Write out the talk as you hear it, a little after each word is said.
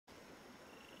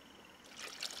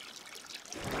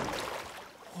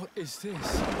What is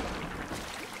this?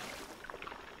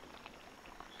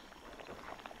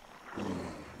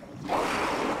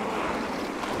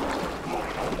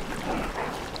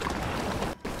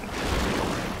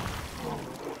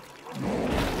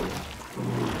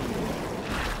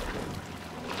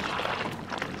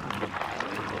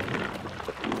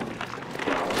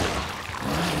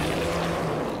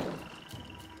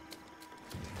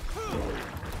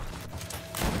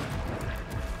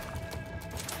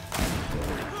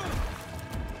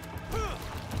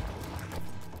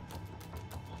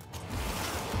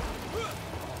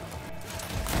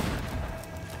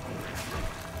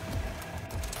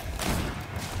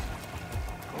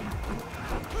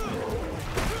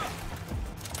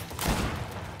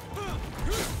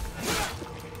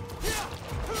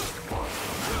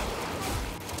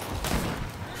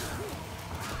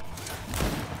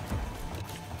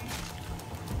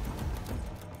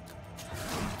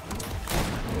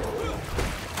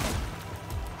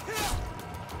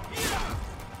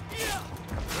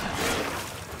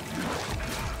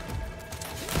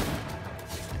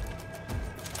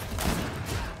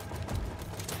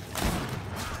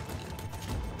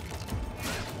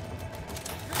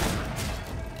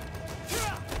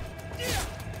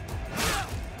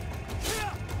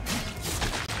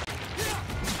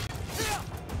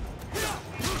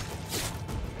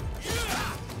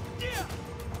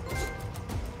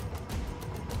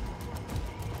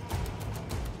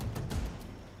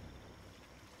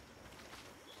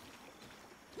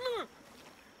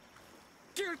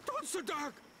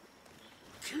 Nadaig!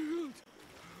 Killed!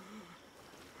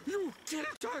 You killed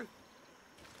her!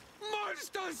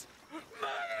 Monsters!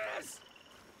 Murderers!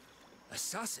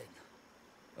 Assassin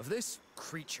of this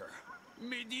creature.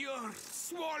 May the earth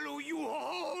swallow you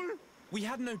whole! We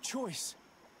had no choice.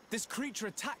 This creature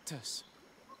attacked us.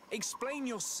 Explain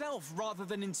yourself rather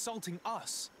than insulting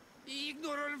us.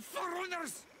 Ignorant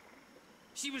foreigners!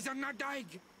 She was a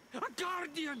Nadaig, a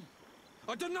guardian,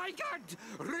 a Nadaig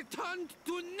returned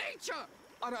to nature!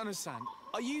 I don't understand.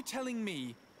 Are you telling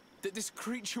me that this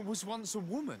creature was once a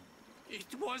woman? It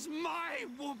was my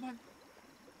woman!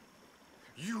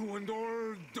 You and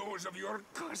all those of your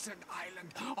cursed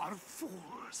island are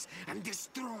fools and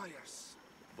destroyers.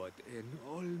 But an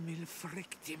all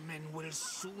Vedemen will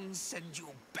soon send you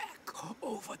back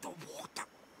over the water.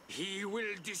 He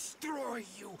will destroy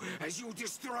you as you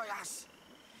destroy us.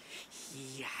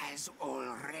 He has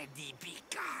already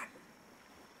begun.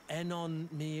 Enon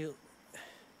meal...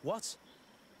 What?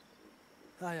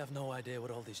 I have no idea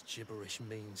what all this gibberish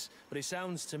means, but it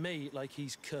sounds to me like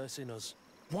he's cursing us.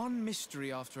 One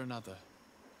mystery after another.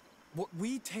 What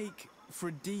we take for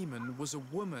a demon was a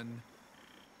woman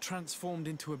transformed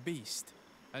into a beast.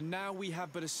 And now we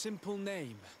have but a simple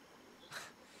name.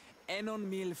 Enon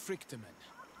Vedemen.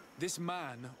 This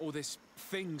man, or this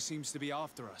thing, seems to be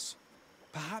after us.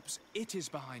 Perhaps it is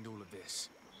behind all of this.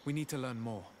 We need to learn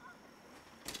more.